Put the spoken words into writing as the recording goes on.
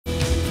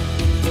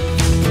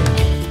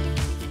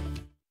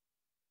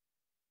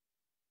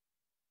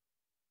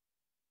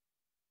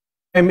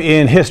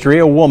In history,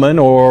 a woman,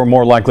 or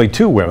more likely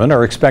two women,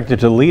 are expected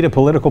to lead a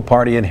political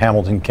party in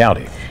Hamilton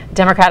County.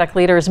 Democratic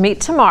leaders meet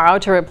tomorrow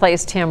to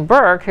replace Tim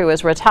Burke, who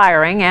is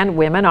retiring, and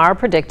women are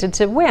predicted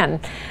to win.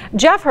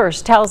 Jeff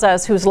Hirsch tells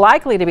us who's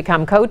likely to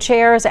become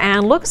co-chairs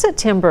and looks at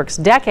Tim Burke's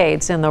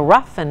decades in the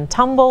rough and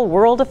tumble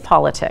world of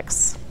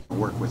politics.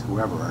 Work with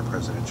whoever our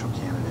presidential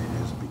candidate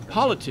is.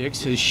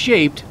 Politics has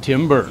shaped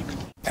Tim Burke.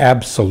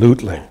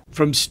 Absolutely.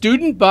 From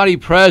student body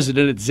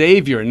president at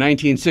Xavier in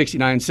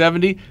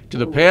 1969-70 to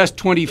the past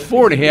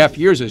 24 and a half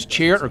years as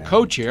chair or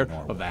co-chair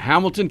of the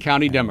Hamilton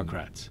County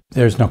Democrats.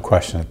 There's no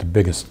question that the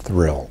biggest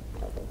thrill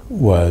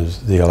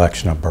was the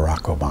election of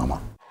Barack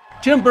Obama.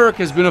 Tim Burke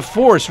has been a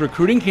force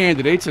recruiting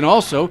candidates and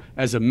also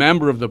as a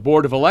member of the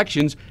Board of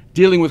Elections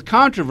dealing with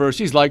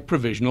controversies like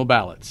provisional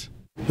ballots.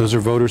 Those are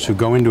voters who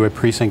go into a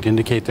precinct,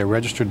 indicate they're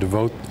registered to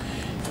vote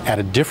at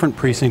a different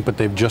precinct, but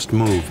they've just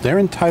moved. They're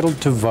entitled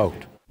to vote.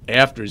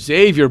 After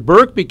Xavier,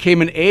 Burke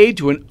became an aide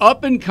to an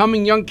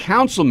up-and-coming young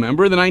council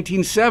member in the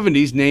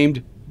 1970s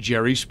named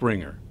Jerry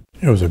Springer.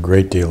 It was a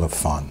great deal of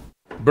fun.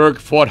 Burke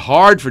fought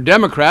hard for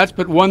Democrats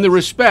but won the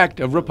respect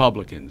of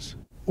Republicans.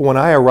 When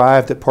I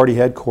arrived at party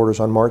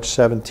headquarters on March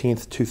 17,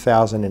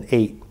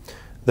 2008,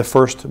 the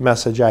first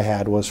message I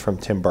had was from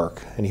Tim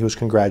Burke, and he was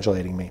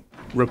congratulating me.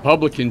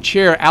 Republican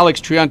Chair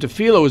Alex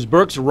Triantafilo is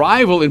Burke's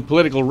rival in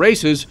political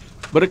races,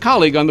 but a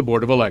colleague on the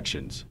Board of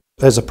Elections.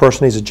 As a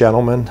person, he's a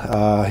gentleman.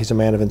 He's a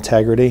man of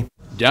integrity.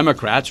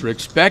 Democrats are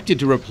expected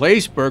to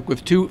replace Burke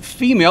with two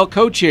female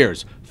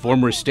co-chairs,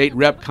 former state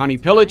rep Connie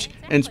Pillich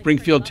and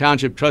Springfield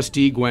Township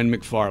trustee Gwen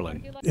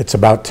McFarland. It's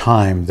about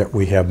time that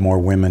we have more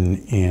women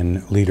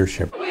in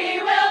leadership.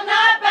 We will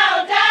not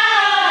bow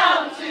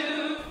down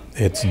to...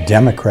 It's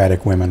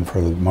Democratic women,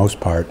 for the most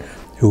part,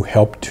 who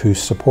help to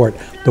support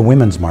the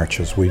women's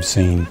marches we've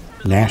seen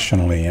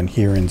nationally and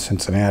here in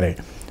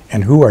Cincinnati,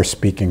 and who are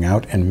speaking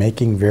out and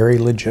making very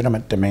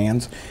legitimate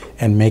demands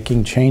and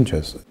making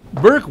changes.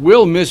 Burke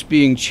will miss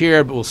being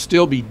chair but will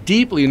still be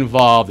deeply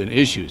involved in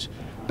issues.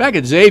 Back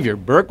at Xavier,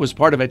 Burke was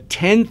part of a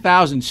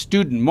 10,000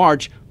 student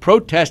march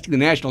protesting the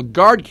National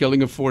Guard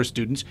killing of 4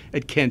 students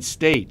at Kent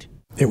State.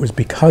 It was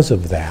because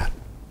of that,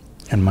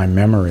 and my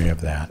memory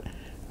of that,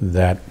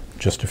 that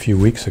just a few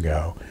weeks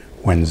ago,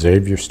 when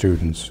Xavier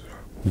students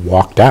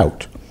walked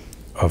out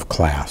of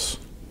class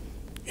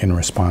in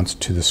response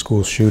to the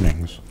school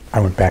shootings, I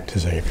went back to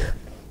Xavier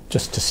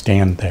just to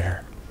stand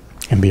there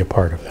and be a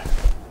part of that.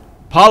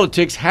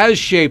 Politics has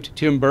shaped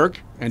Tim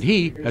Burke, and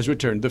he has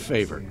returned the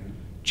favor.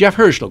 Jeff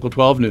Hirsch, Local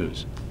 12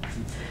 News.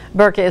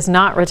 Burke is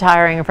not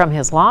retiring from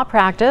his law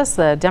practice.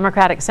 The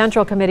Democratic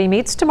Central Committee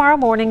meets tomorrow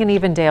morning in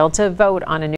Evendale to vote on a new